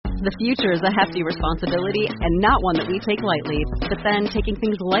The future is a hefty responsibility and not one that we take lightly. But then taking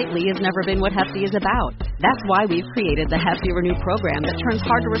things lightly has never been what Hefty is about. That's why we've created the Hefty Renew program that turns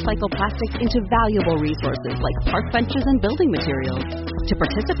hard-to-recycle plastics into valuable resources like park benches and building materials. To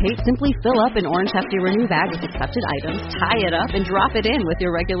participate, simply fill up an orange Hefty Renew bag with accepted items, tie it up, and drop it in with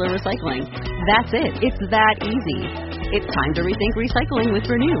your regular recycling. That's it. It's that easy. It's time to rethink recycling with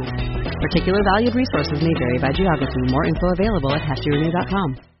Renew. Particular valued resources may vary by geography. More info available at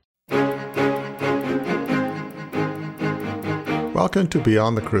heftyrenew.com. Welcome to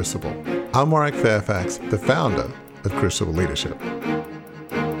Beyond the Crucible. I'm Warwick Fairfax, the founder of Crucible Leadership.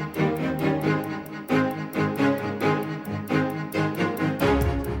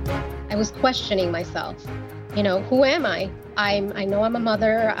 I was questioning myself. Who am I? I know I'm a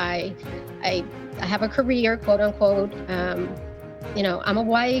mother. I have a career, quote unquote. I'm a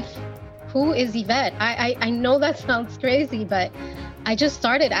wife. Who is Yvette? I know that sounds crazy, but I just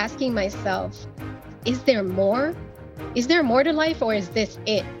started asking myself, is there more? Is there more to life, or is this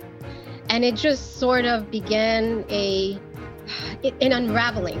it? And it just sort of began an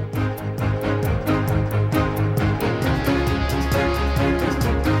unraveling.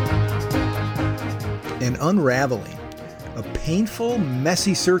 An unraveling, a painful,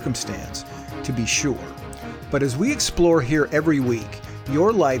 messy circumstance, to be sure. But as we explore here every week,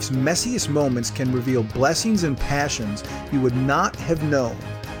 your life's messiest moments can reveal blessings and passions you would not have known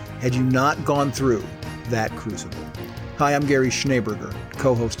had you not gone through that crucible. Hi, I'm Gary Schneeberger,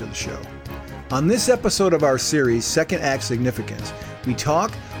 co-host of the show. On this episode of our series, Second Act Significance, we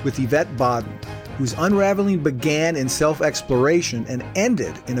talk with Yvette Bodden, whose unraveling began in self-exploration and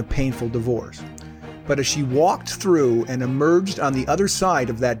ended in a painful divorce. But as she walked through and emerged on the other side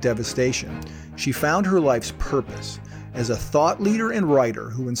of that devastation, she found her life's purpose as a thought leader and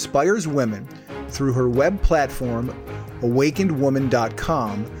writer who inspires women through her web platform,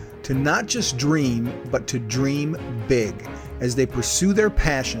 awakenedwoman.com, to not just dream, but to dream big as they pursue their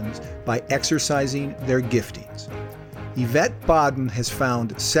passions by exercising their giftings. Yvette Bodden has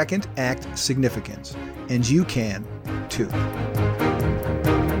found second act significance, and you can too.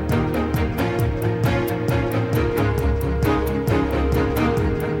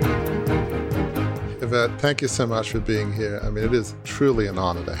 Yvette, thank you so much for being here. I mean, it is truly an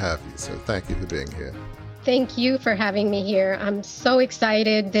honor to have you, so thank you for being here. Thank you for having me here. I'm so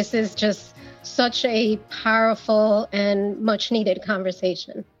excited. This is just such a powerful and much needed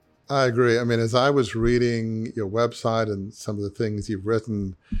conversation. I agree. I mean, as I was reading your website and some of the things you've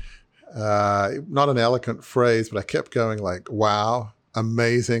written, not an eloquent phrase, but I kept going like, wow,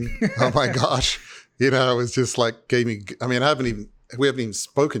 amazing. Oh my gosh. It was just like gave me, I mean, we haven't even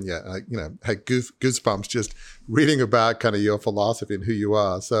spoken yet. I, had goosebumps just reading about kind of your philosophy and who you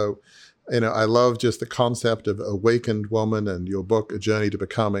are. So, I love just the concept of awakened woman and your book, A Journey to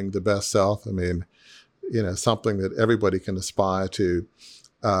Becoming the Best Self. I mean, something that everybody can aspire to.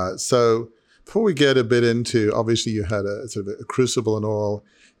 So before we get a bit into, obviously you had a sort of a crucible and all,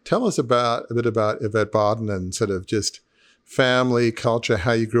 tell us a bit about Yvette Bodden and sort of just family, culture,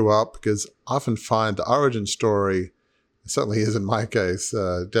 how you grew up, because I often find the origin story, certainly is in my case,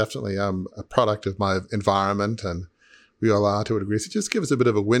 definitely I'm a product of my environment, and we all are to a degree. So just give us a bit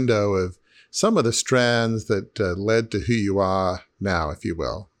of a window of some of the strands that led to who you are now, if you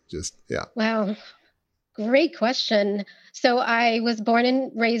will. Wow. Great question. So I was born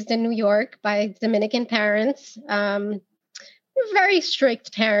and raised in New York by Dominican parents, very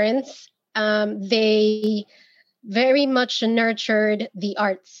strict parents. They very much nurtured the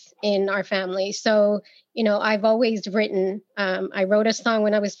arts in our family. So, I've always written. I wrote a song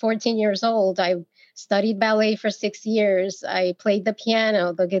when I was 14 years old. I studied ballet for 6 years. I played the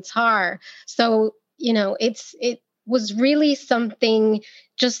piano, the guitar. So, it was really something,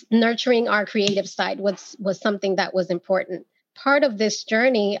 just nurturing our creative side was something that was important. Part of this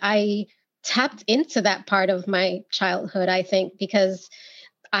journey, I tapped into that part of my childhood, I think, because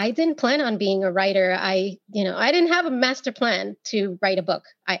I didn't plan on being a writer. I didn't have a master plan to write a book.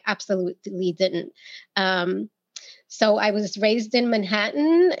 I absolutely didn't. So I was raised in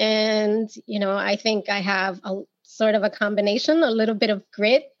Manhattan, and, I think I have a sort of a combination, a little bit of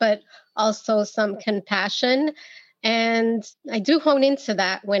grit, but also some compassion. And I do hone into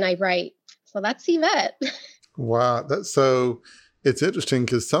that when I write. So that's Yvette. Wow. So it's interesting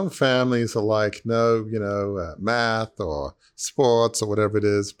because some families are like, no, math or sports or whatever it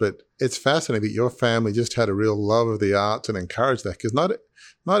is. But it's fascinating that your family just had a real love of the arts and encouraged that, because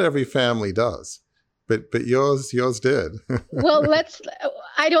not every family does. But yours did. Well,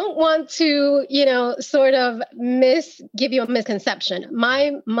 I don't want to, sort of give you a misconception.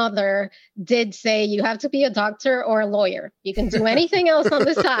 My mother did say you have to be a doctor or a lawyer. You can do anything else on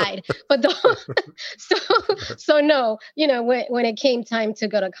the side, but so no, when it came time to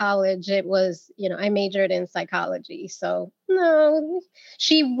go to college, it was, I majored in psychology. So no,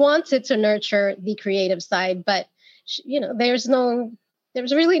 she wanted to nurture the creative side, but there's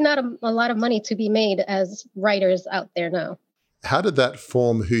really not a lot of money to be made as writers out there now. How did that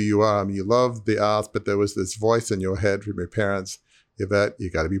form who you are? I mean, you loved the arts, but there was this voice in your head from your parents, Yvette,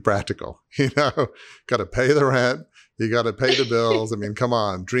 you got to be practical, got to pay the rent, you got to pay the bills. I mean, come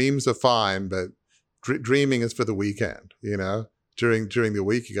on, dreams are fine, but dreaming is for the weekend, during the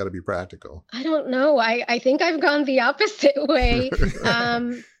week, you got to be practical. I don't know. I think I've gone the opposite way.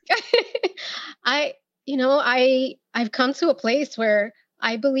 I've come to a place where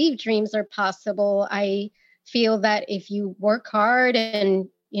I believe dreams are possible. I feel that if you work hard and,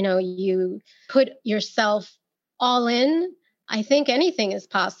 you put yourself all in, I think anything is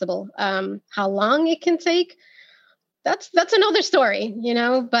possible. How long it can take, that's another story,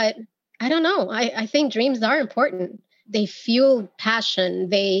 but I don't know. I think dreams are important. They fuel passion.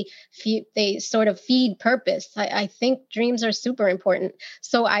 They sort of feed purpose. I think dreams are super important.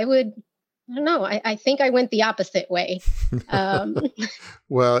 So I don't know. I think I went the opposite way.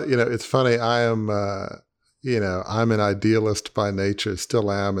 Well, it's funny. I am, I'm an idealist by nature,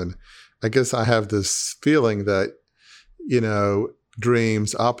 still am. And I guess I have this feeling that,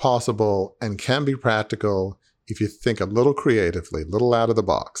 dreams are possible and can be practical if you think a little creatively, a little out of the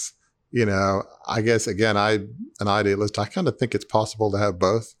box. I guess, again, I'm an idealist. I kind of think it's possible to have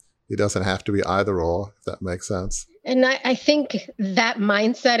both. It doesn't have to be either or, if that makes sense. And I think that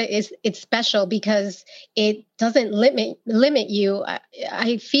mindset it's special because it doesn't limit you.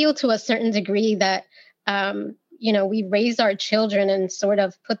 I feel to a certain degree that, we raise our children and sort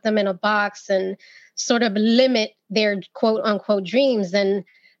of put them in a box and sort of limit their quote unquote dreams. And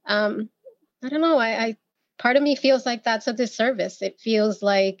I don't know, I part of me feels like that's a disservice. It feels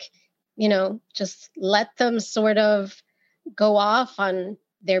like, just let them sort of go off on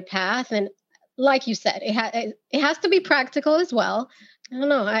their path. And like you said, it has to be practical as well. I don't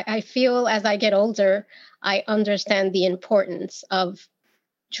know. I feel as I get older, I understand the importance of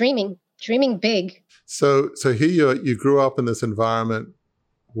dreaming big. So here you grew up in this environment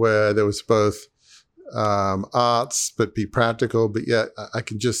where there was both arts, but be practical, but yet I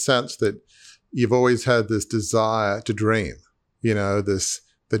can just sense that you've always had this desire to dream,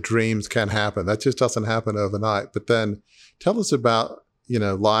 the dreams can happen. That just doesn't happen overnight. But then tell us about,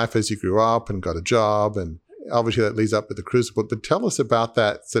 life as you grew up and got a job, and obviously that leads up with the crucible, but tell us about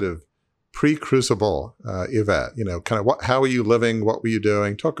that sort of pre-crucible, Yvette, kind of how were you living? What were you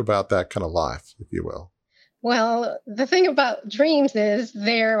doing? Talk about that kind of life, if you will. Well, the thing about dreams is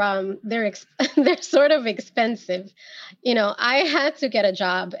they're sort of expensive. I had to get a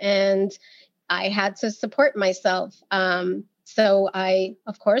job and I had to support myself. So I,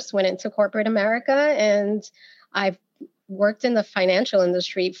 of course, went into corporate America, and I've worked in the financial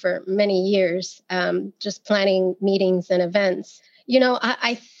industry for many years, just planning meetings and events.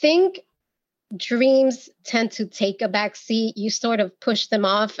 I think dreams tend to take a back seat. You sort of push them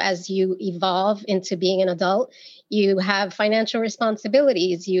off as you evolve into being an adult. You have financial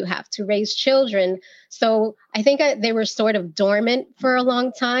responsibilities. You have to raise children. So I think they were sort of dormant for a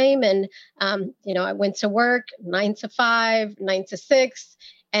long time. And, I went to work 9 to 5, 9 to 6,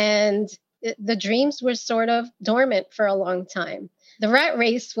 and the dreams were sort of dormant for a long time. The rat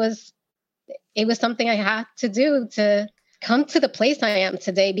race was something I had to do to come to the place I am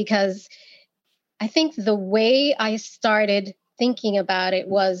today, because I think the way I started thinking about it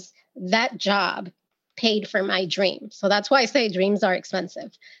was that job paid for my dream. So that's why I say dreams are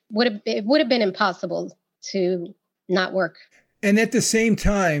expensive. It would have been impossible to not work. And at the same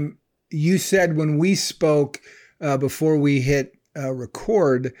time, you said when we spoke before we hit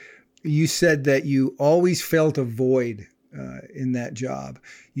record, you said that you always felt a void in that job.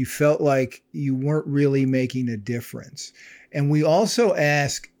 You felt like you weren't really making a difference. And we also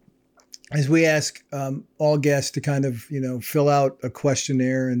ask, as we ask all guests to kind of, fill out a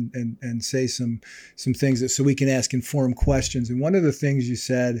questionnaire and say some things so we can ask informed questions. And one of the things you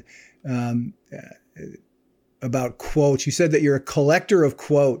said about quotes, you said that you're a collector of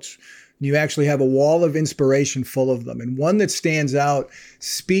quotes. You actually have a wall of inspiration full of them. And one that stands out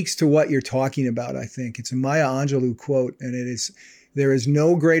speaks to what you're talking about, I think. It's a Maya Angelou quote, and it is, "There is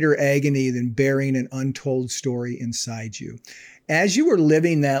no greater agony than bearing an untold story inside you." As you were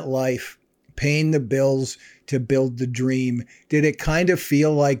living that life, paying the bills to build the dream, did it kind of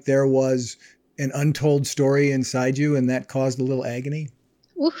feel like there was an untold story inside you and that caused a little agony?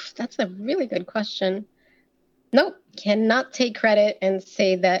 Oof, that's a really good question. Nope, cannot take credit and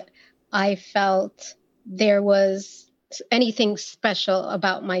say that I felt there was anything special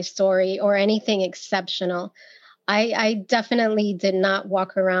about my story or anything exceptional. I definitely did not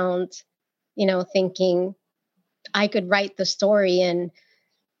walk around, thinking I could write the story and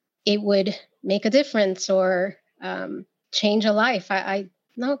it would make a difference or change a life.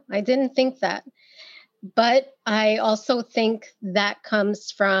 No, I didn't think that. But I also think that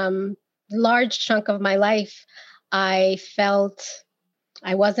comes from a large chunk of my life. I felt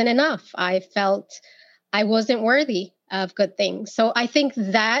I wasn't enough. I felt I wasn't worthy of good things. So I think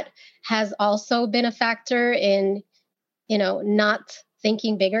that has also been a factor in, not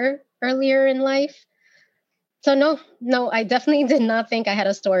thinking bigger earlier in life. So no, I definitely did not think I had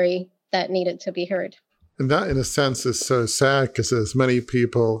a story that needed to be heard. And that, in a sense, is so sad because there's many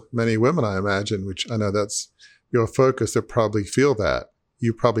people, many women, I imagine, which I know that's your focus, that probably feel that.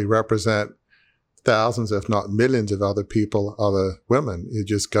 You probably represent thousands, if not millions of other people, other women who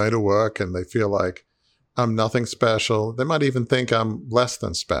just go to work and they feel like I'm nothing special. They might even think I'm less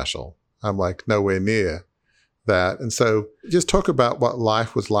than special. I'm like nowhere near that. And so just talk about what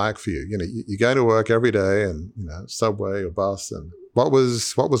life was like for you. You go to work every day and, subway or bus. And what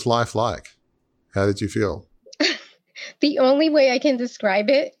was life like? How did you feel? The only way I can describe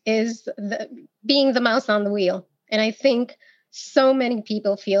it is being the mouse on the wheel. And I think so many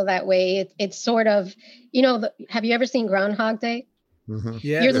people feel that way. It's sort of, have you ever seen Groundhog Day? Mm-hmm.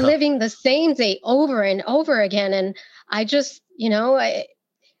 Yeah. You're living the same day over and over again. And I just, I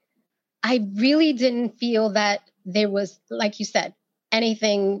really didn't feel that there was, like you said,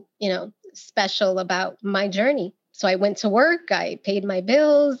 anything, special about my journey. So I went to work, I paid my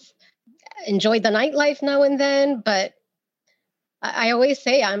bills, enjoyed the nightlife now and then, but I always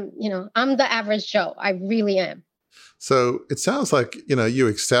say I'm the average Joe. I really am. So it sounds like, you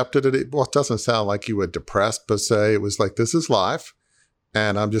accepted it. Well, it doesn't sound like you were depressed per se. It was like, this is life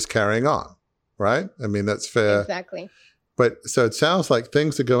and I'm just carrying on, right? I mean, that's fair. Exactly. But so it sounds like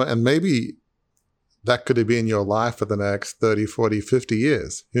things are going, and maybe that could have been your life for the next 30, 40, 50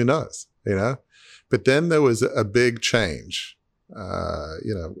 years. Who knows, But then there was a big change.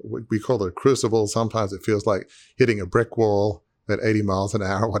 We call it a crucible. Sometimes it feels like hitting a brick wall at 80 miles an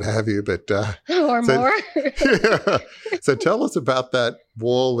hour, what have you. But or more. Yeah. So tell us about that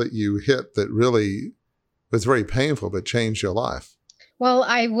wall that you hit that really was very painful, but changed your life. Well,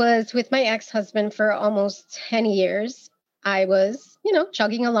 I was with my ex-husband for almost 10 years. I was,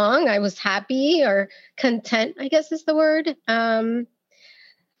 chugging along. I was happy or content, I guess is the word.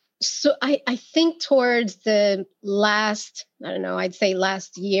 So I think towards the last, I'd say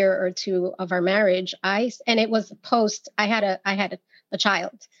last year or two of our marriage, and it was post, I had a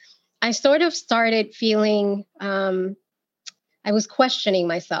child. I sort of started feeling, I was questioning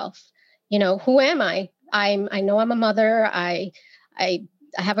myself, who am I? I know I'm a mother. I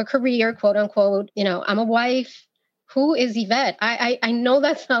have a career, quote unquote, I'm a wife. Who is Yvette? I know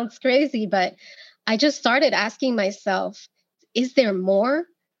that sounds crazy, but I just started asking myself, is there more?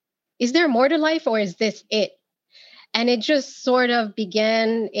 Is there more to life or is this it? And it just sort of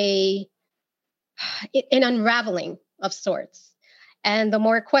began an unraveling of sorts. And the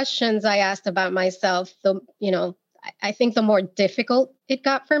more questions I asked about myself, I think the more difficult it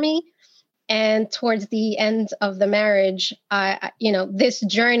got for me. And towards the end of the marriage, this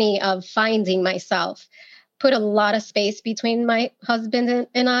journey of finding myself put a lot of space between my husband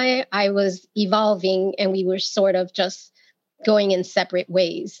and I. I was evolving and we were sort of just going in separate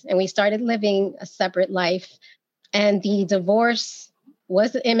ways. And we started living a separate life. And the divorce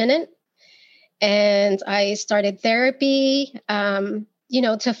was imminent. And I started therapy,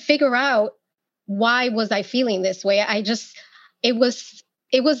 to figure out why was I feeling this way. It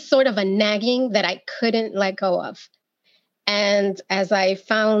was sort of a nagging that I couldn't let go of. And as I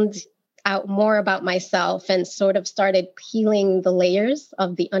found out more about myself and sort of started peeling the layers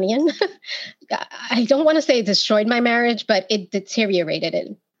of the onion, I don't want to say it destroyed my marriage, but it deteriorated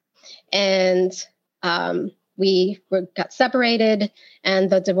it. And we got separated, and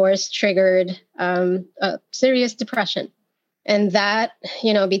the divorce triggered a serious depression. And that,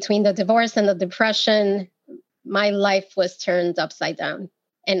 between the divorce and the depression, my life was turned upside down.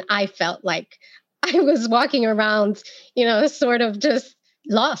 And I felt like I was walking around, sort of just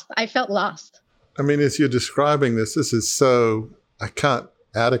lost. I felt lost. I mean, as you're describing this is so, I can't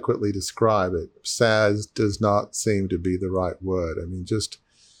adequately describe it. Sad does not seem to be the right word. I mean, just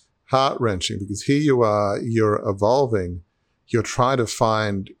heart-wrenching, because here you are, you're evolving, you're trying to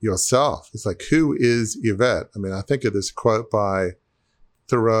find yourself. It's like, who is Yvette? I mean, I think of this quote by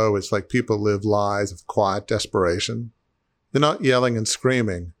Thoreau. It's like, people live lives of quiet desperation. they're not yelling and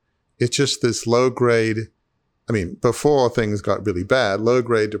screaming. It's just this low grade. I mean, before things got really bad, low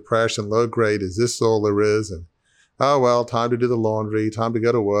grade depression, low grade, is this all there is? And, oh, well, time to do the laundry, time to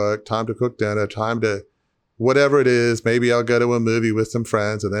go to work, time to cook dinner, time to whatever it is. Maybe I'll go to a movie with some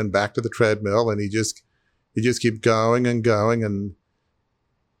friends and then back to the treadmill. And you just keep going and going. And,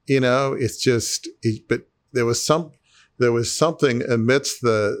 it's just, but there was something amidst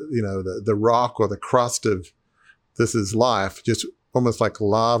the rock or the crust of this is life, just almost like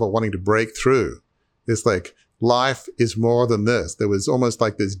lava wanting to break through. It's like, life is more than this. There was almost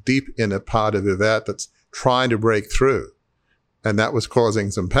like this deep inner part of Yvette that's trying to break through. And that was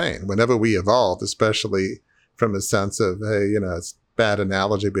causing some pain. Whenever we evolved, especially from a sense of, hey, it's a bad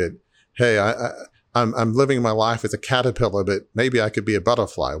analogy, but hey, I'm living my life as a caterpillar, but maybe I could be a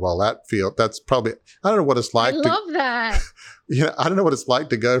butterfly. Well, that's probably, I don't know what it's like. I love that. I don't know what it's like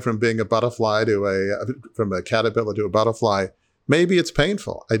to go from being a butterfly from a caterpillar to a butterfly. Maybe it's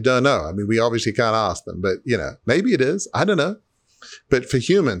painful. I don't know. I mean, we obviously can't ask them, but maybe it is. I don't know. But for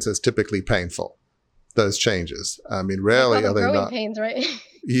humans, it's typically painful, those changes. I mean, rarely are they growing not. Pains, right?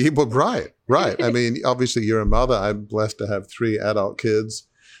 Yeah, well, right. I mean, obviously you're a mother. I'm blessed to have 3 adult kids.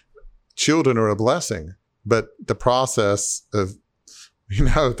 Children are a blessing, but the process of,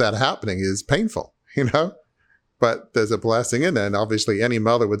 that happening is painful, but there's a blessing in there. And obviously any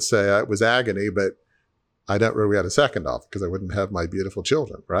mother would say it was agony, but I don't really get a second off because I wouldn't have my beautiful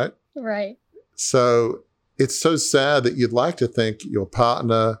children, right? Right. So it's so sad that you'd like to think your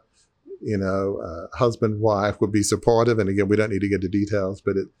partner, husband, wife would be supportive. And again, we don't need to get into details,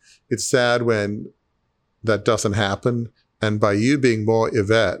 but it's sad when that doesn't happen. And by you being more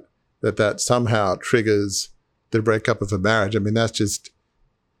Yvette, that somehow triggers the breakup of a marriage. I mean, that's just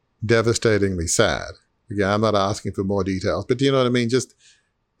devastatingly sad. Again, I'm not asking for more details, but do you know what I mean? Just,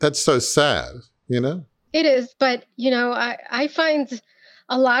 that's so sad, It is, but, I find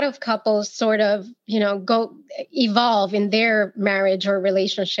a lot of couples sort of, evolve in their marriage or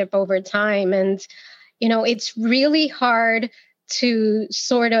relationship over time. And, it's really hard to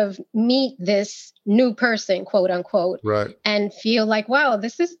sort of meet this new person, quote unquote, right, and feel like, wow,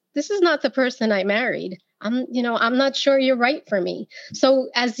 this is not the person I married. I'm not sure you're right for me. So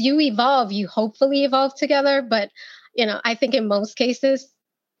as you evolve, you hopefully evolve together. But, I think in most cases,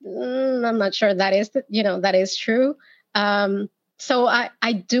 I'm not sure that is true. So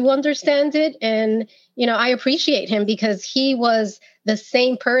I do understand it. And, I appreciate him because he was the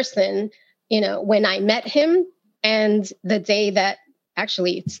same person, when I met him and the day that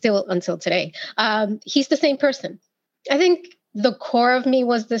actually still until today, he's the same person. I think the core of me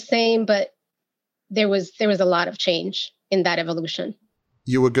was the same, but there was a lot of change in that evolution.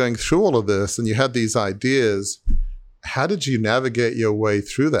 You were going through all of this and you had these ideas. How did you navigate your way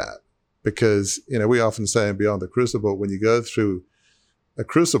through that? Because, we often say in Beyond the Crucible, when you go through a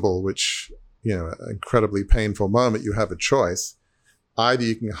crucible, which, an incredibly painful moment, you have a choice. Either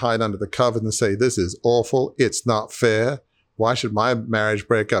you can hide under the covers and say, this is awful. It's not fair. Why should my marriage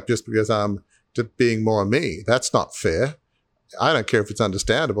break up just because I'm just being more me? That's not fair. I don't care if it's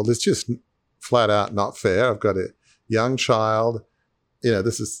understandable. It's just flat out not fair. I've got a young child.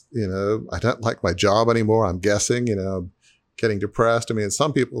 This is, I don't like my job anymore. I'm guessing, I'm getting depressed. I mean,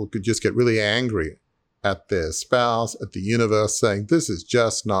 some people could just get really angry at their spouse, at the universe, saying, this is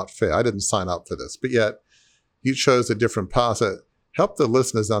just not fair. I didn't sign up for this. But yet you chose a different path. So help the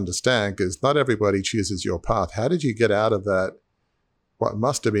listeners understand, because not everybody chooses your path. How did you get out of that, what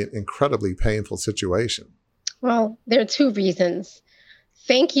must have been an incredibly painful situation? Well, there are 2 reasons.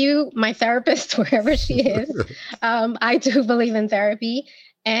 Thank you, my therapist, wherever she is. I do believe in therapy.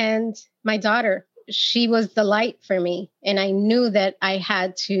 And my daughter, she was the light for me. And I knew that I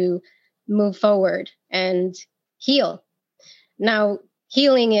had to move forward and heal. Now,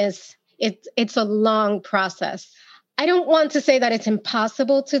 healing it's a long process. I don't want to say that it's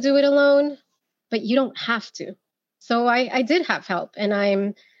impossible to do it alone, but you don't have to. So I did have help, and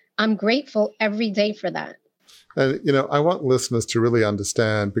I'm grateful every day for that. And, I want listeners to really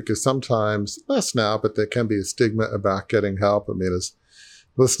understand, because sometimes, less now, but there can be a stigma about getting help. I mean, as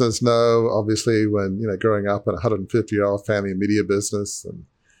listeners know, obviously, when, growing up in a 150-year-old family media business and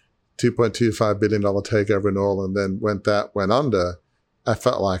 $2.25 billion takeover and all, and then when that went under, I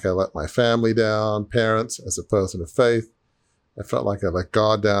felt like I let my family down, parents, as a person of faith. I felt like I let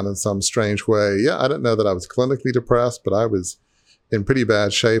God down in some strange way. Yeah, I don't know that I was clinically depressed, but I was in pretty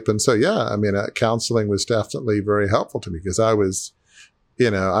bad shape. And so, counseling was definitely very helpful to me, because I was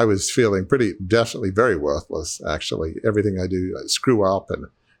feeling definitely very worthless, actually. Everything I do, I screw up, and,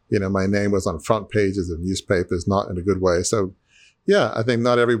 my name was on front pages of newspapers, not in a good way. So Yeah, I think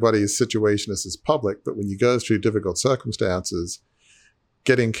not everybody's situation is as public, but when you go through difficult circumstances,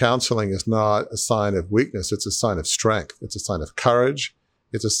 getting counseling is not a sign of weakness. It's a sign of strength. It's a sign of courage.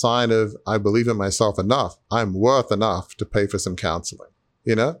 It's a sign of, I believe in myself enough. I'm worth enough to pay for some counseling,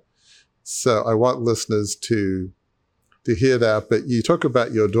 you know? So I want listeners to hear that. But you talk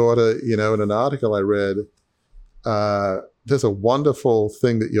about your daughter, you know, in an article I read, there's a wonderful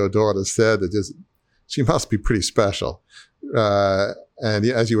thing that your daughter said that just, she must be pretty special. And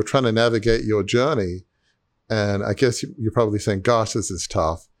as you were trying to navigate your journey, and I guess you're probably saying, gosh, this is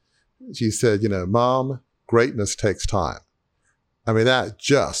tough. She said, you know, Mom, greatness takes time. I mean, that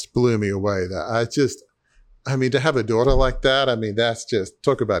just blew me away. To have a daughter like that, I mean, that's just,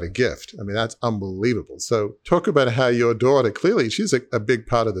 talk about a gift. I mean, that's unbelievable. So talk about how your daughter, clearly she's a big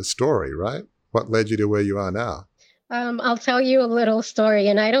part of the story, right? What led you to where you are now? I'll tell you a little story,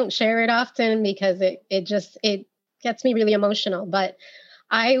 and I don't share it often because it gets me really emotional. But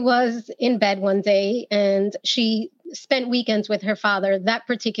I was in bed one day, and she spent weekends with her father. That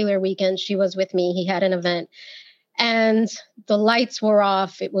particular weekend, she was with me. He had an event, and the lights were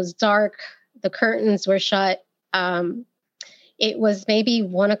off. It was dark. The curtains were shut. It was maybe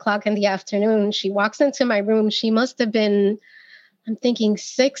 1:00 in the afternoon. She walks into my room. She must have been, I'm thinking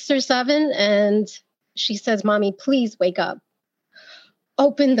 6 or 7, and she says, Mommy, please wake up.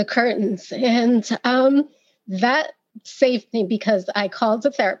 Open the curtains. And that saved me because I called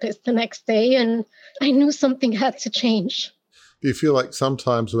the therapist the next day and I knew something had to change. Do you feel like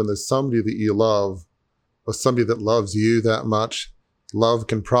sometimes when there's somebody that you love or somebody that loves you that much, love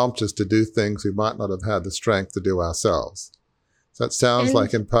can prompt us to do things we might not have had the strength to do ourselves? So that sounds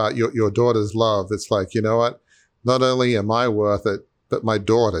like in part your daughter's love. It's like, you know what? Not only am I worth it, but my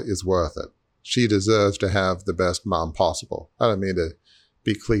daughter is worth it. She deserves to have the best mom possible. I don't mean to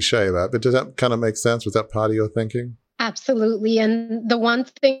be cliche about it, but does that kind of make sense? Was that part of your thinking? Absolutely. And the one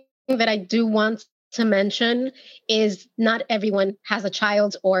thing that I do want to mention is not everyone has a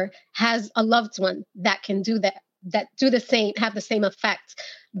child or has a loved one that can do that do the same, have the same effect.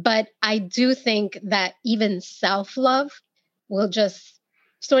 But I do think that even self-love will just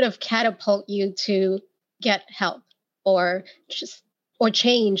sort of catapult you to get help or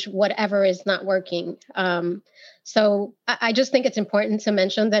change whatever is not working. So I just think it's important to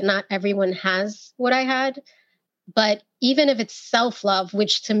mention that not everyone has what I had, but even if it's self-love,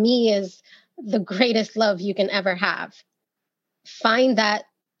 which to me is the greatest love you can ever have, find that,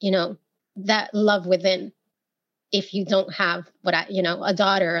 that love within. If you don't have a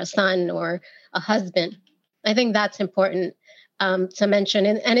daughter, a son, or a husband, I think that's important to mention.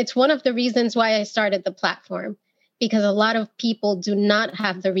 And it's one of the reasons why I started the platform, because a lot of people do not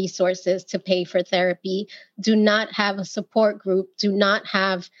have the resources to pay for therapy, do not have a support group, do not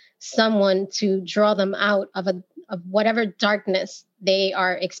have someone to draw them out of whatever darkness they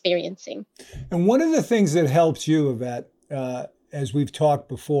are experiencing. And one of the things that helps you, Yvette, as we've talked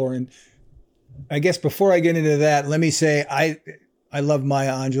before, and I guess before I get into that, let me say I love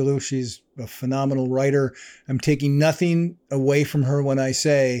Maya Angelou. She's a phenomenal writer. I'm taking nothing away from her when I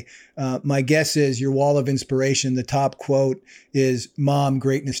say, my guess is your wall of inspiration, the top quote is, Mom,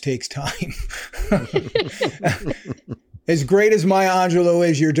 greatness takes time. As great as Maya Angelou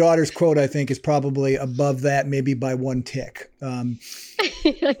is, your daughter's quote, I think, is probably above that, maybe by one tick.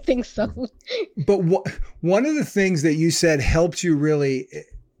 I think so. But one of the things that you said helped you really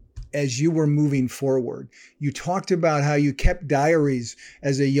as you were moving forward, you talked about how you kept diaries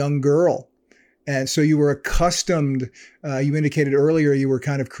as a young girl. And so you were accustomed, you indicated earlier you were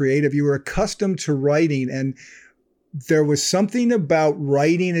kind of creative, you were accustomed to writing. And there was something about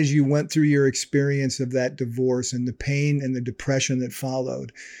writing as you went through your experience of that divorce and the pain and the depression that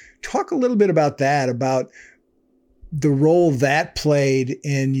followed. Talk a little bit about that, about the role that played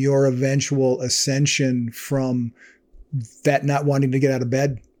in your eventual ascension from that not wanting to get out of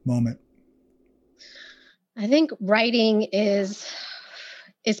bed moment. I think writing is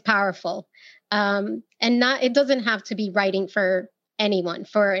powerful. And it doesn't have to be writing for anyone,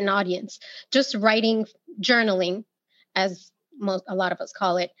 for an audience. Just writing, journaling, as a lot of us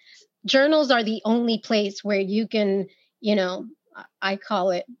call it. Journals are the only place where you can, I call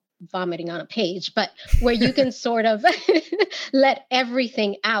it vomiting on a page, but where you can sort of let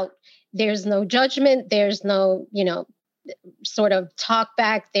everything out. There's no judgment. There's no, sort of talk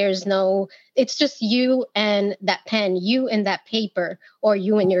back. It's just you and that pen, you and that paper, or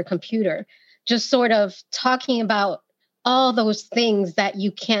you and your computer, just sort of talking about all those things that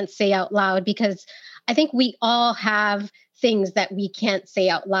you can't say out loud, because I think we all have things that we can't say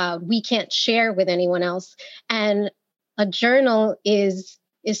out loud. We can't share with anyone else. And a journal is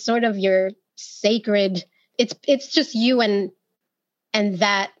sort of your sacred, it's just you and and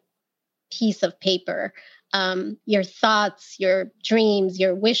that piece of paper, your thoughts, your dreams,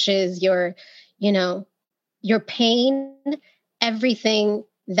 your wishes, your pain, everything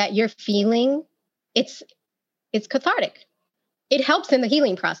that you're feeling, it's cathartic. It helps in the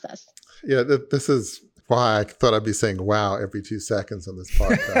healing process. Yeah, this is why I thought I'd be saying "wow" every 2 seconds on this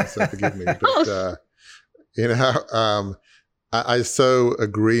podcast. So forgive me, but I so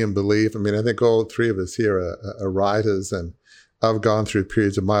agree and believe. I mean, I think all three of us here are writers, and I've gone through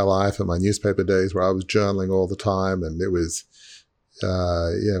periods of my life and my newspaper days where I was journaling all the time, and it was,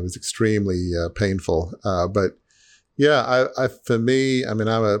 it was extremely painful. But yeah, for me, I mean,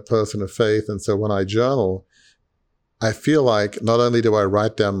 I'm a person of faith, and so when I journal, I feel like not only do I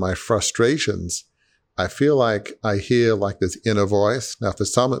write down my frustrations, I feel like I hear like this inner voice. Now, for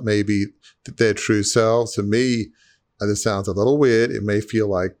some, it may be their true selves. For me, and this sounds a little weird, it may feel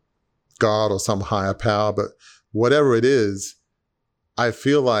like God or some higher power, but whatever it is, I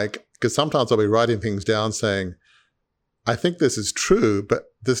feel like, because sometimes I'll be writing things down saying, I think this is true,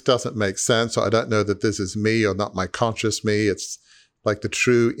 but this doesn't make sense, or I don't know that this is me or not my conscious me. It's like the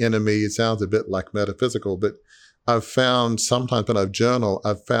true inner me. It sounds a bit like metaphysical, but I've found sometimes when I've journaled,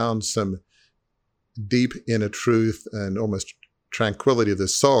 I've found some deep inner truth and almost tranquility of the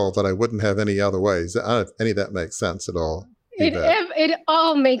soul that I wouldn't have any other ways. I don't know if any of that makes sense at all. It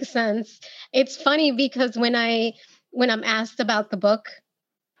all makes sense. It's funny because when I'm asked about the book,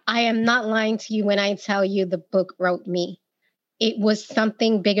 I am not lying to you when I tell you the book wrote me. It was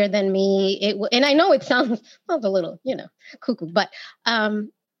something bigger than me. And I know it sounds a little, cuckoo, but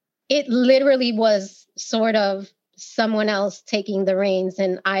it literally was sort of someone else taking the reins,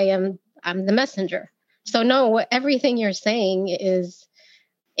 and I'm the messenger. So no, everything you're saying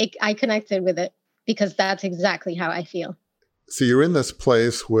I connected with it because that's exactly how I feel. So you're in this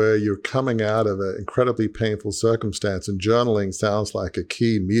place where you're coming out of an incredibly painful circumstance, and journaling sounds like a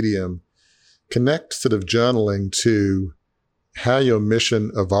key medium. Connect sort of journaling to how your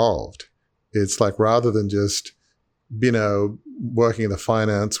mission evolved. It's like rather than just, working in the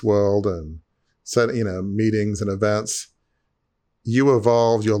finance world and meetings and events, you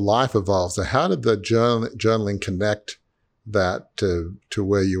evolved, your life evolved. So how did the journaling connect that to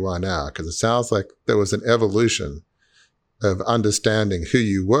where you are now? Because it sounds like there was an evolution of understanding who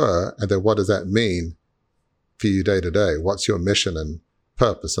you were, and then what does that mean for you day to day? What's your mission and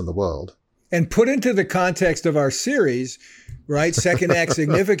purpose in the world? And put into the context of our series, right? Second act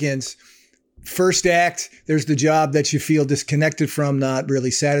significance. First act, there's the job that you feel disconnected from, not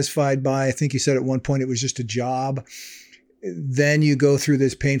really satisfied by. I think you said at one point it was just a job. Then you go through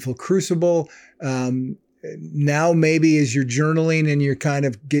this painful crucible. Now maybe as you're journaling and you're kind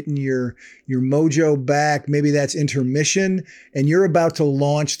of getting your mojo back, maybe that's intermission, and you're about to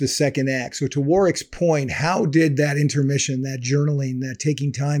launch the second act. So to Warwick's point, how did that intermission, that journaling, that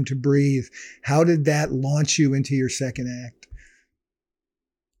taking time to breathe, how did that launch you into your second act?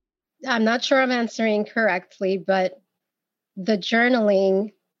 I'm not sure I'm answering correctly, but the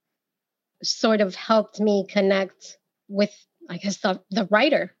journaling sort of helped me connect with, I guess, the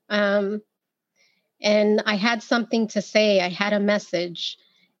writer. And I had something to say. I had a message.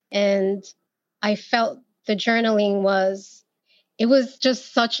 And I felt the journaling was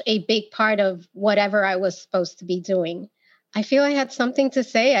just such a big part of whatever I was supposed to be doing. I feel I had something to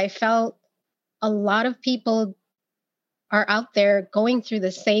say. I felt a lot of people are out there going through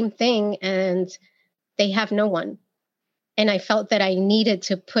the same thing and they have no one. And I felt that I needed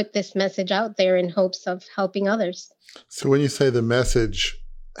to put this message out there in hopes of helping others. So when you say the message,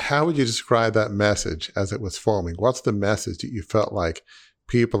 how would you describe that message as it was forming? What's the message that you felt like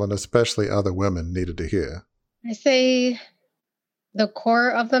people, and especially other women, needed to hear? I say the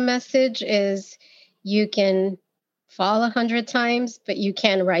core of the message is you can fall 100 times, but you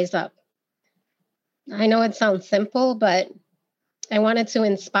can rise up. I know it sounds simple, but I wanted to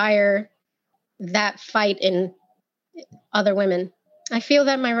inspire that fight in other women. I feel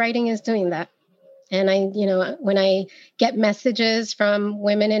that my writing is doing that. And when I get messages from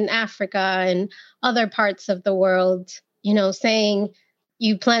women in Africa and other parts of the world, saying,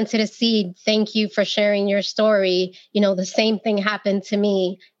 you planted a seed, thank you for sharing your story. The same thing happened to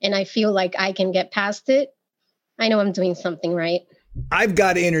me, and I feel like I can get past it. I know I'm doing something right. I've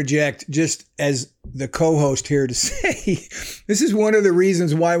got to interject just as the co-host here to say, this is one of the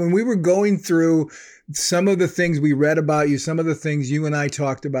reasons why when we were going through some of the things we read about you, some of the things you and I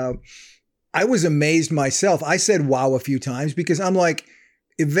talked about, I was amazed myself. I said wow a few times because I'm like,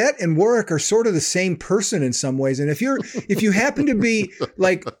 Yvette and Warwick are sort of the same person in some ways. And if you happen to be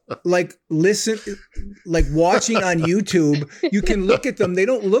like watching on YouTube, you can look at them. They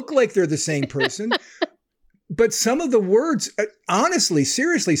don't look like they're the same person. But some of the words, honestly,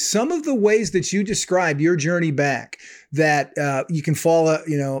 seriously, some of the ways that you describe your journey back, that you can fall,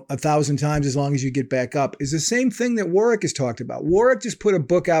 1,000 times as long as you get back up, is the same thing that Warwick has talked about. Warwick just put a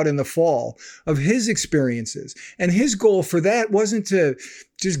book out in the fall of his experiences. And his goal for that wasn't to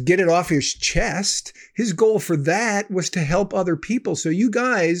just get it off his chest. His goal for that was to help other people. So you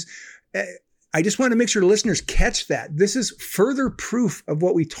guys, I just want to make sure listeners catch that. This is further proof of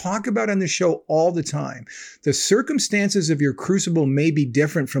what we talk about on the show all the time. The circumstances of your crucible may be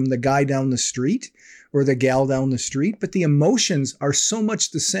different from the guy down the street or the gal down the street, but the emotions are so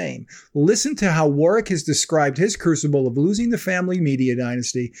much the same. Listen to how Warwick has described his crucible of losing the family media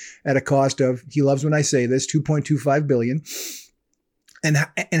dynasty at a cost of, he loves when I say this, $2.25 billion. And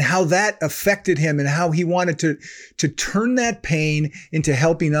how that affected him and how he wanted to turn that pain into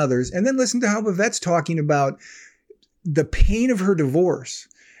helping others. And then listen to how Yvette's talking about the pain of her divorce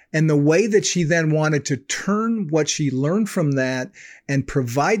and the way that she then wanted to turn what she learned from that and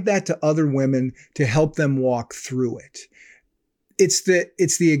provide that to other women to help them walk through it. It's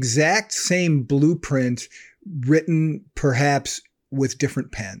the exact same blueprint written perhaps with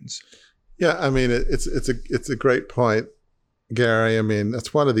different pens. Yeah, I mean, it's a great point, Gary. I mean,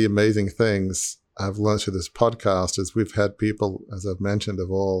 that's one of the amazing things I've learned through this podcast is we've had people, as I've mentioned,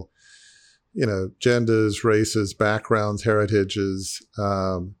 of all, genders, races, backgrounds, heritages.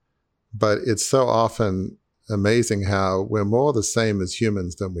 But it's so often amazing how we're more the same as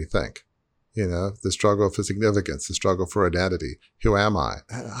humans than we think. The struggle for significance, the struggle for identity. Who am I?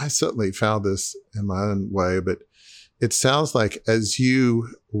 And I certainly found this in my own way, but it sounds like as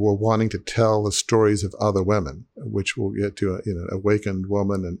you were wanting to tell the stories of other women, which we'll get to, Awakened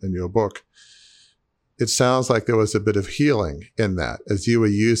Woman in your book, it sounds like there was a bit of healing in that as you were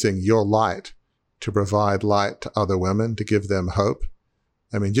using your light to provide light to other women, to give them hope.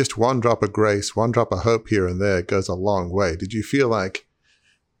 I mean, just one drop of grace, one drop of hope here and there goes a long way. Did you feel like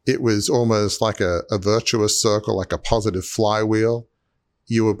it was almost like a virtuous circle, like a positive flywheel?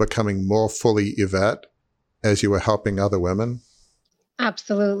 You were becoming more fully Yvette as you were helping other women?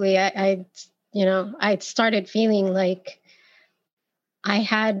 Absolutely. I started feeling like I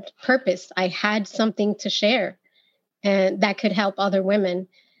had purpose. I had something to share and that could help other women.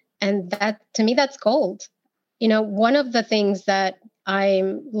 And that, to me, that's gold. One of the things that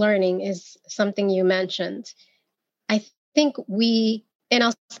I'm learning is something you mentioned. I think and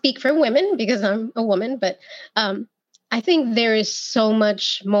I'll speak for women because I'm a woman, but I think there is so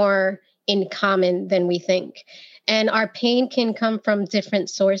much more in common than we think. And our pain can come from different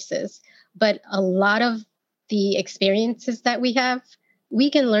sources, but a lot of the experiences that we have, we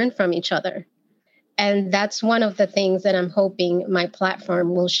can learn from each other. And that's one of the things that I'm hoping my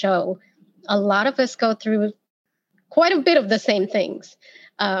platform will show. A lot of us go through quite a bit of the same things.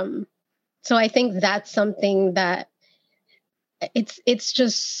 So I think that's something that it's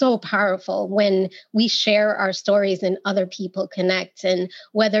just so powerful when we share our stories and other people connect, and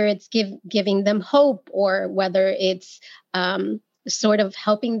whether it's giving them hope or whether it's sort of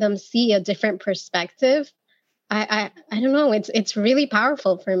helping them see a different perspective. I don't know. It's really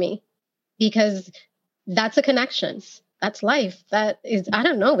powerful for me because that's a connection. That's life. That is, I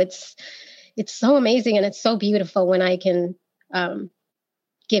don't know. It's so amazing and it's so beautiful when I can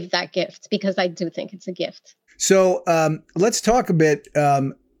give that gift, because I do think it's a gift. So let's talk a bit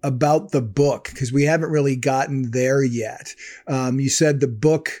about the book, because we haven't really gotten there yet. You said the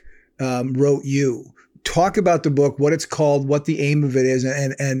book wrote you. Talk about the book, what it's called, what the aim of it is,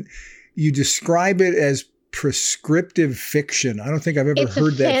 and you describe it as prescriptive fiction. I don't think I've ever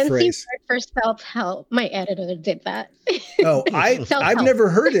heard that phrase. Word for self-help. My editor did that. Oh, I've never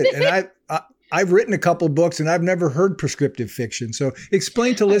heard it, and I've written a couple of books, and I've never heard prescriptive fiction. So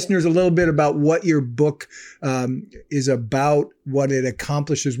explain to listeners a little bit about what your book is about, what it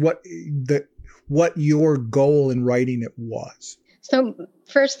accomplishes, what your goal in writing it was. So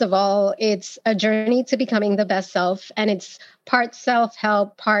first of all, it's a journey to becoming the best self, and it's part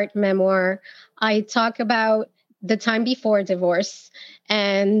self-help, part memoir. I talk about the time before divorce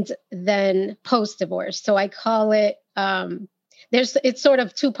and then post-divorce. So I call it, it's sort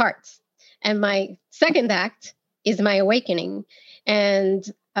of two parts. And my second act is my awakening. And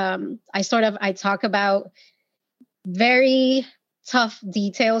I talk about very tough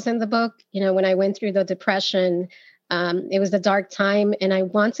details in the book. When I went through the depression, it was a dark time, and I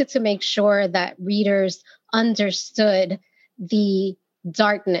wanted to make sure that readers understood the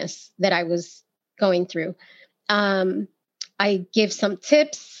darkness that I was going through. I give some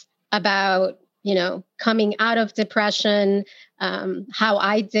tips about, coming out of depression, how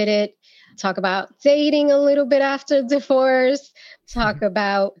I did it. talk about dating a little bit after divorce, talk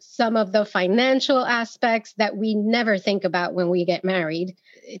about some of the financial aspects that we never think about when we get married.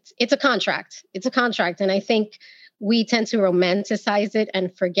 It's a contract. It's a contract. And I think we tend to romanticize it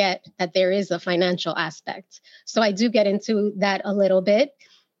and forget that there is a financial aspect. So I do get into that a little bit.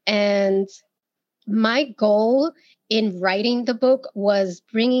 And my goal in writing the book was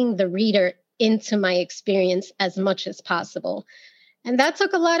bringing the reader into my experience as much as possible. And that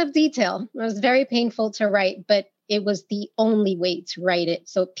took a lot of detail. It was very painful to write, but it was the only way to write it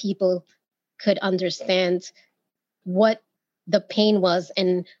so people could understand what the pain was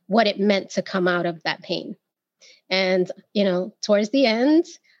and what it meant to come out of that pain. And, towards the end,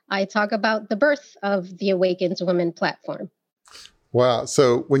 I talk about the birth of the Awakened Woman platform. Wow.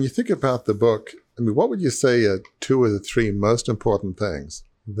 So when you think about the book, what would you say are 2 or the 3 most important things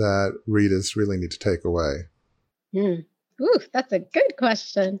that readers really need to take away? Ooh, that's a good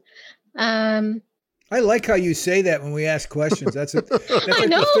question. I like how you say that when we ask questions. That's like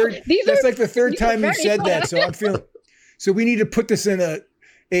the third time you said that. So I'm feeling. So we need to put this in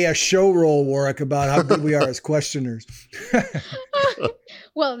a show role, Warwick, about how good we are as questioners.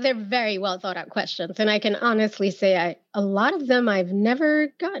 Well, they're very well thought out questions, and I can honestly say a lot of them I've never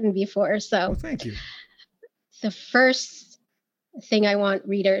gotten before. So, thank you. The first thing I want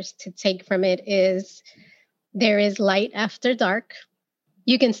readers to take from it is there is light after dark.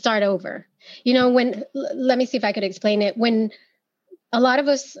 You can start over. Let me see if I could explain it. When a lot of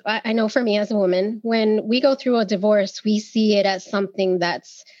us, I know for me as a woman, when we go through a divorce, we see it as something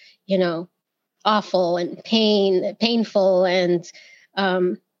that's, awful and painful. And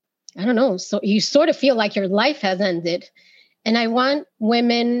I don't know. So you sort of feel like your life has ended. And I want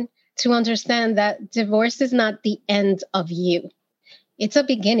women to understand that divorce is not the end of you. It's a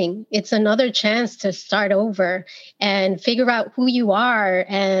beginning. It's another chance to start over and figure out who you are.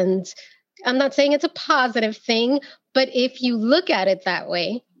 And I'm not saying it's a positive thing, but if you look at it that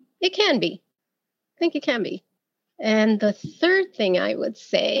way, it can be. I think it can be. And the third thing I would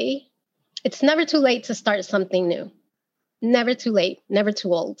say, it's never too late to start something new. Never too late, never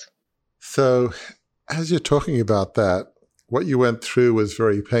too old. So as you're talking about that, what you went through was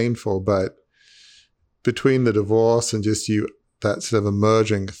very painful, but between the divorce and just that sort of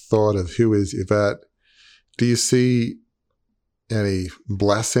emerging thought of who is Yvette, do you see any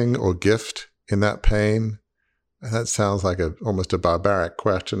blessing or gift in that pain? And that sounds like almost a barbaric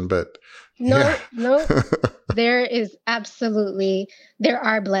question, but no, there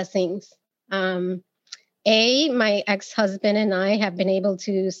are blessings. My ex-husband and I have been able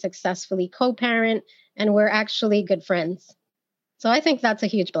to successfully co-parent, and we're actually good friends. So I think that's a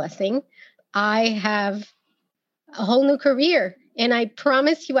huge blessing. I have a whole new career, and I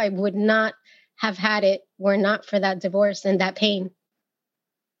promise you I would not have had it were not for that divorce and that pain.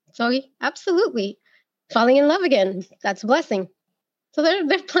 So absolutely. Falling in love again, that's a blessing. So there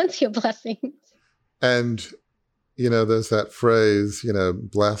are plenty of blessings. And, there's that phrase,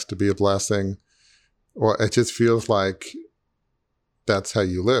 blessed to be a blessing. Or it just feels like that's how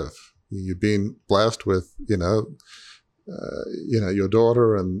you live. You've been blessed with, your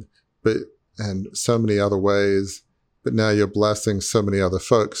daughter and so many other ways, but now you're blessing so many other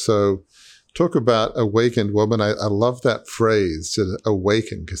folks. So talk about awakened woman. I love that phrase, to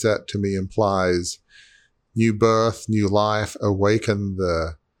awaken, because that to me implies new birth, new life, awaken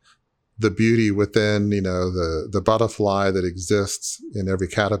the beauty within, the butterfly that exists in every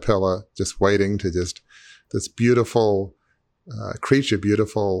caterpillar, just waiting to this beautiful creature,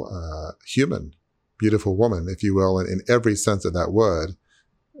 beautiful human, beautiful woman, if you will, in every sense of that word,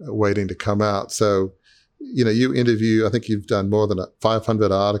 waiting to come out. So, you interview, I think you've done more than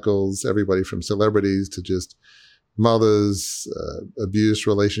 500 articles, everybody from celebrities to just mothers, abused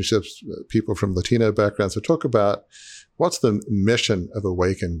relationships, people from Latino backgrounds. So talk about what's the mission of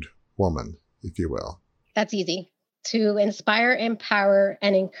Awakened Woman, if you will. That's easy. To inspire, empower,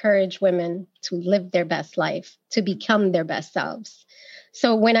 and encourage women to live their best life, to become their best selves.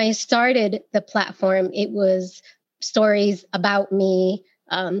 So when I started the platform, it was stories about me,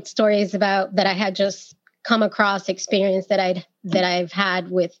 stories about that I had just come across, experience that I've had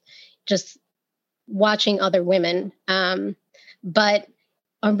with just watching other women. But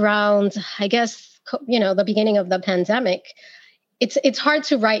around, I guess, the beginning of the pandemic, it's hard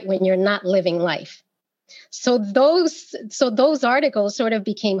to write when you're not living life. So those articles sort of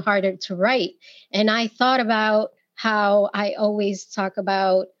became harder to write. And I thought about how I always talk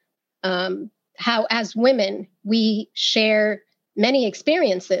about how as women, we share many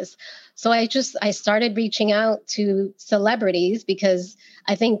experiences. So I started reaching out to celebrities because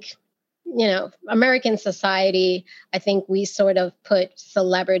I think, American society, I think we sort of put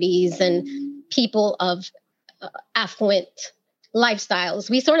celebrities and people of affluent lifestyles,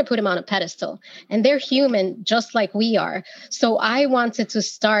 we sort of put them on a pedestal, and they're human just like we are. So I wanted to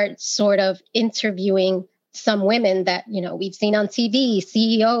start sort of interviewing some women that, we've seen on TV,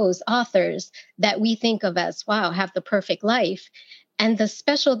 CEOs, authors that we think of as, wow, have the perfect life. And the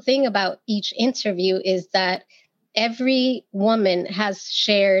special thing about each interview is that every woman has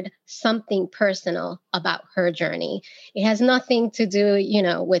shared something personal about her journey. It has nothing to do,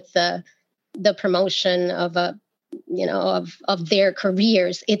 with the promotion of of their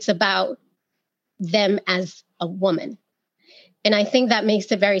careers. It's about them as a woman. And I think that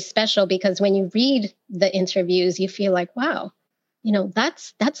makes it very special, because when you read the interviews, you feel like, wow,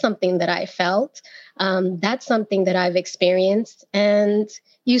 that's something that I felt. That's something that I've experienced. And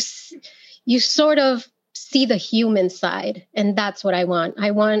you sort of see the human side. And that's what I want.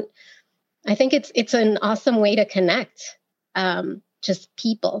 I think it's an awesome way to connect just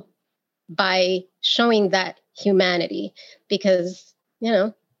people by showing that humanity, because,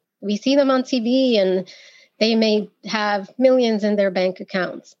 we see them on TV and they may have millions in their bank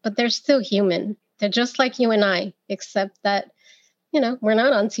accounts, but they're still human. They're just like you and I, except that, we're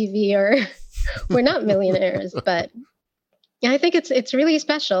not on TV or we're not millionaires. But I think it's really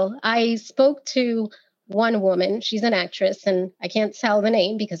special. I spoke to one woman, she's an actress, and I can't tell the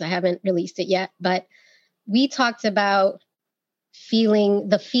name because I haven't released it yet, but we talked about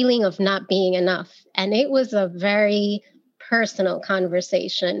the feeling of not being enough. And it was a very personal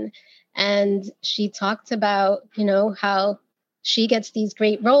conversation. And she talked about, how she gets these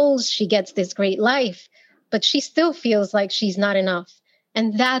great roles, she gets this great life, but she still feels like she's not enough.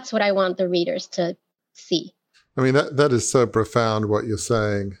 And that's what I want the readers to see. I mean, that is so profound what you're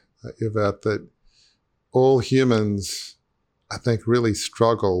saying, Yvette, that all humans, I think, really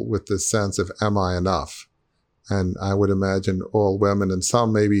struggle with this sense of, am I enough? And I would imagine all women, and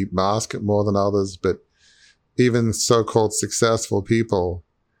some maybe mask it more than others, but even so-called successful people,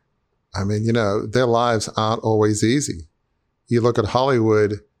 I mean, their lives aren't always easy. You look at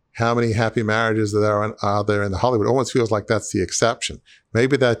Hollywood, how many happy marriages are there in Hollywood? It almost feels like that's the exception.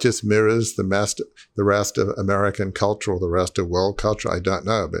 Maybe that just mirrors the rest of American culture or the rest of world culture. I don't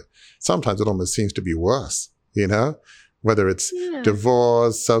know, but sometimes it almost seems to be worse, whether it's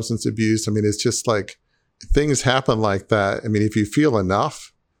divorce, substance abuse. I mean, it's just like things happen like that. I mean, if you feel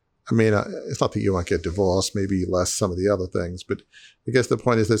enough, I mean, it's not that you won't get divorced, maybe less some of the other things, but I guess the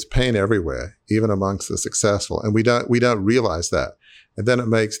point is there's pain everywhere, even amongst the successful. And we don't realize that. And then it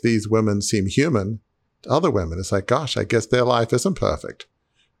makes these women seem human to other women. It's like, gosh, I guess their life isn't perfect.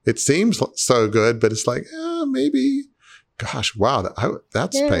 It seems so good, but it's like, maybe, gosh, wow,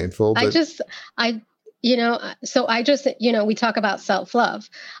 that's painful. But we talk about self-love.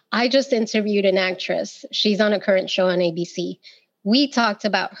 I just interviewed an actress. She's on a current show on ABC. We talked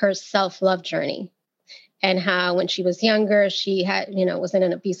about her self-love journey and how when she was younger, she had, was in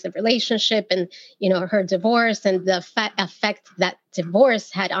an abusive relationship, and, her divorce and the effect that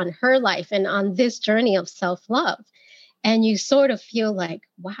divorce had on her life and on this journey of self-love. And you sort of feel like,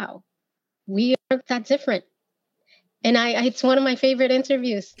 wow, we aren't that different. And it's one of my favorite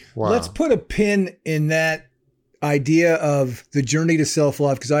interviews. Wow. Let's put a pin in that idea of the journey to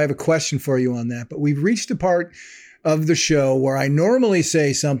self-love, because I have a question for you on that. But we've reached a part of the show where I normally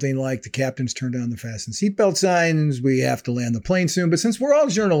say something like, the captain's turned down the fasten seatbelt signs, we have to land the plane soon. But since we're all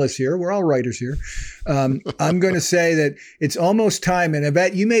journalists here, we're all writers here, I'm going to say that it's almost time. And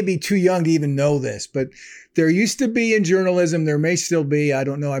Yvette, you may be too young to even know this, but there used to be in journalism, there may still be, I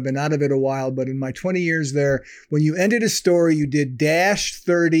don't know, I've been out of it a while, but in my 20 years there, when you ended a story, you did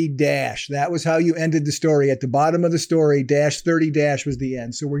 -30-. That was how you ended the story. At the bottom of the story, -30- was the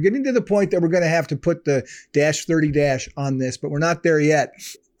end. So we're getting to the point that we're going to have to put the -30- on this, but we're not there yet.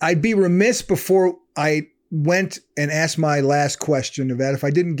 I'd be remiss before I went and asked my last question, Yvette, if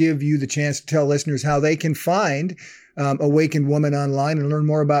I didn't give you the chance to tell listeners how they can find Awakened Woman online and learn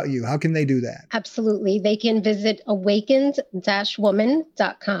more about you. How can they do that? Absolutely. They can visit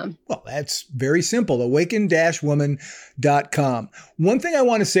awakened-woman.com. Well, that's very simple. awakened-woman.com. One thing I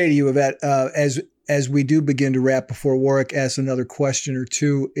want to say to you, Yvette, as we do begin to wrap before Warwick asks another question or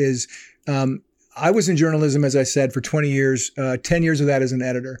two, is I was in journalism, as I said, for 20 years, 10 years of that as an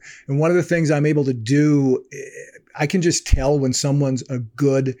editor. And one of the things I'm able to do, I can just tell when someone's a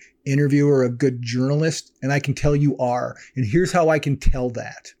good interviewer, a good journalist, and I can tell you are. And here's how I can tell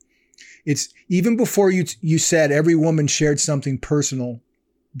that. It's even before you said every woman shared something personal,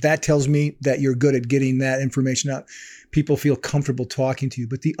 that tells me that you're good at getting that information out. People feel comfortable talking to you.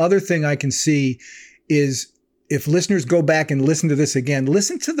 But the other thing I can see is if listeners go back and listen to this again,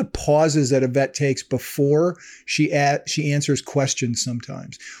 listen to the pauses that Yvette takes before she answers questions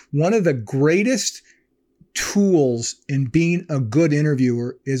sometimes. One of the greatest tools in being a good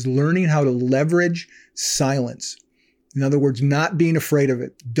interviewer is learning how to leverage silence. In other words, not being afraid of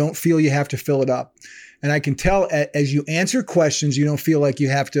it. Don't feel you have to fill it up. And I can tell as you answer questions, you don't feel like you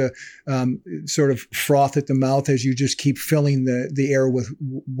have to sort of froth at the mouth as you just keep filling the air with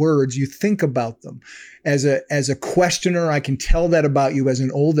words. You think about them. As a questioner, I can tell that about you. As an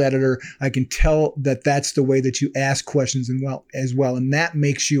old editor, I can tell that that's the way that you ask questions as well. And that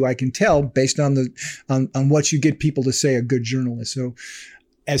makes you, I can tell, based on what you get people to say, a good journalist. So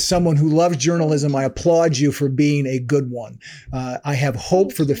as someone who loves journalism, I applaud you for being a good one. I have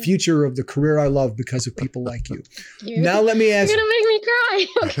hope for the future of the career I love because of people like you. Now let me ask. You're going to make me cry.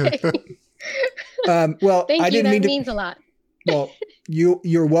 Okay. Well, Thank I you. didn't mean That to. means a lot. Well,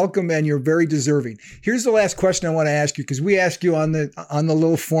 you're welcome and you're very deserving. Here's the last question I want to ask you, because we ask you on the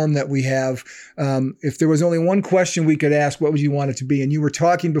little form that we have, if there was only one question we could ask, what would you want it to be? And you were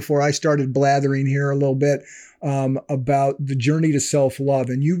talking before I started blathering here a little bit about the journey to self-love.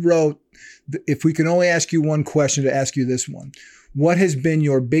 And you wrote, if we can only ask you one question, to ask you this one. What has been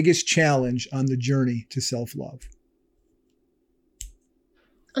your biggest challenge on the journey to self-love?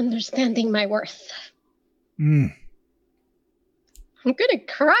 Understanding my worth. Mm. I'm going to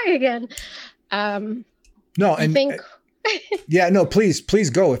cry again. No, I think. Yeah, no, please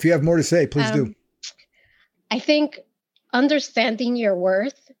go. If you have more to say, please do. I think understanding your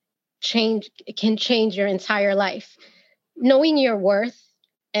worth can change your entire life. Knowing your worth,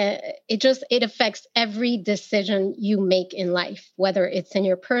 it affects every decision you make in life, whether it's in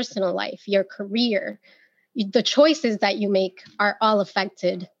your personal life, your career. The choices that you make are all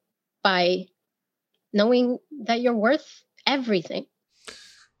affected by knowing that you're worth everything.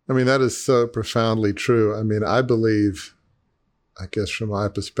 I mean, that is so profoundly true. I mean, I believe, I guess from my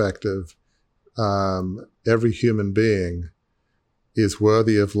perspective, every human being is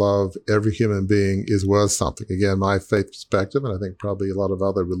worthy of love. Every human being is worth something. Again, my faith perspective, and I think probably a lot of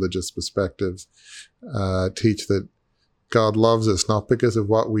other religious perspectives, teach that God loves us not because of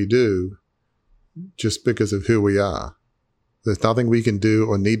what we do, just because of who we are. There's nothing we can do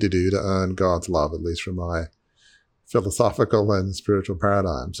or need to do to earn God's love, at least from my philosophical and spiritual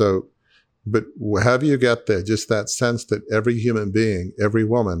paradigm. So, but however you get there, just that sense that every human being, every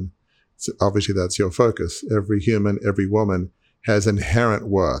woman, obviously that's your focus, every human, every woman has inherent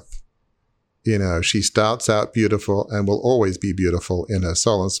worth. You know, she starts out beautiful and will always be beautiful in her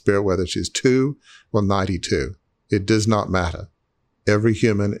soul and spirit, whether she's 2 or 92. It does not matter. Every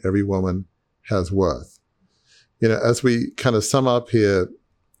human, every woman has worth. You know, as we kind of sum up here,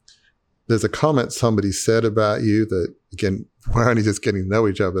 there's a comment somebody said about you that, again, we're only just getting to know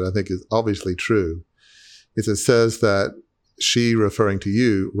each other, but I think is obviously true. It says that she, referring to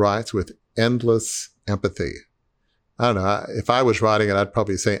you, writes with endless empathy. I don't know. If I was writing it, I'd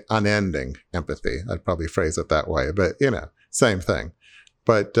probably say unending empathy. I'd probably phrase it that way, but same thing.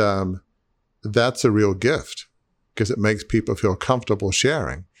 But that's a real gift because it makes people feel comfortable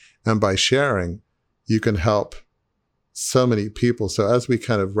sharing. And by sharing, you can help so many people. So as we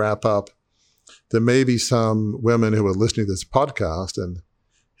kind of wrap up, there may be some women who are listening to this podcast and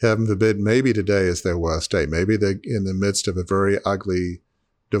heaven forbid, maybe today is their worst day. Maybe they're in the midst of a very ugly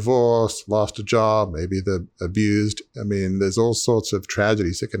divorce, lost a job, maybe they're abused. I mean, there's all sorts of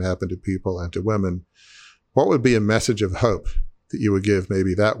tragedies that can happen to people and to women. What would be a message of hope that you would give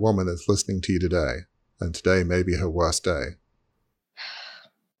maybe that woman that's listening to you today, and today may be her worst day?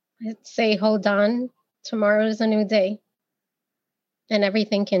 I'd say, hold on. Tomorrow is a new day and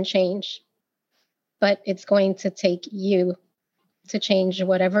everything can change. But it's going to take you to change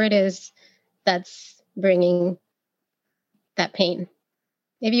whatever it is that's bringing that pain.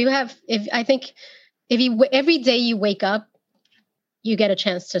 Every day you wake up, you get a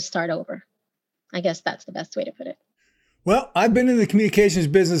chance to start over. I guess that's the best way to put it. Well, I've been in the communications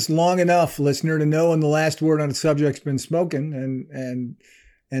business long enough, listener, to know when the last word on a subject's been spoken,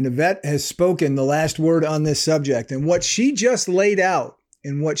 and Yvette has spoken the last word on this subject. And what she just laid out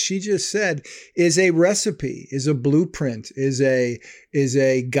and what she just said is a recipe, is a blueprint, is a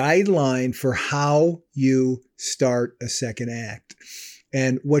guideline for how you start a second act.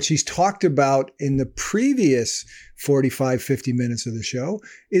 And what she's talked about in the previous 45, 50 minutes of the show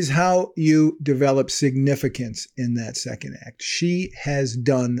is how you develop significance in that second act. She has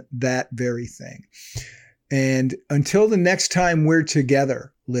done that very thing. And until the next time we're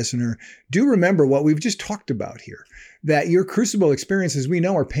together, listener, do remember what we've just talked about here, that your crucible experiences we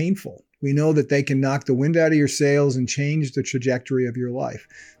know are painful. We know that they can knock the wind out of your sails and change the trajectory of your life.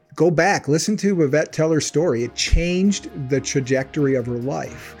 Go back, listen to Yvette tell her story. It changed the trajectory of her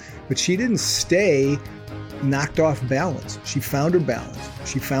life. But she didn't stay knocked off balance. She found her balance.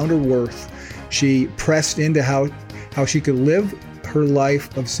 She found her worth. She pressed into how she could live her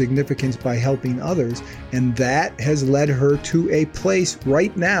life of significance by helping others. And that has led her to a place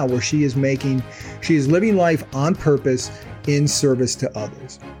right now where she is living life on purpose in service to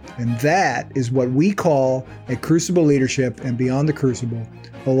others. And that is what we call at Crucible Leadership and Beyond the Crucible,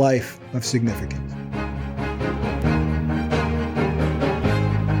 a life of significance.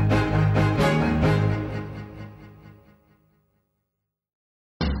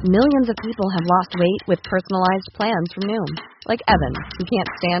 Millions of people have lost weight with personalized plans from Noom. Like Evan, who can't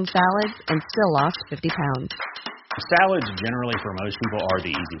stand salads and still lost 50 pounds. Salads generally for most people are the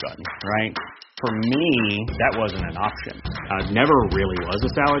easy button, right? For me, that wasn't an option. I never really was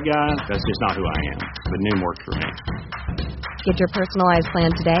a salad guy. That's just not who I am. But Noom worked for me. Get your personalized plan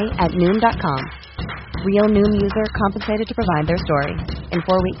today at Noom.com. Real Noom user compensated to provide their story. In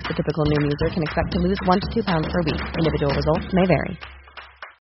 4 weeks, the typical Noom user can expect to lose 1 to 2 pounds per week. Individual results may vary.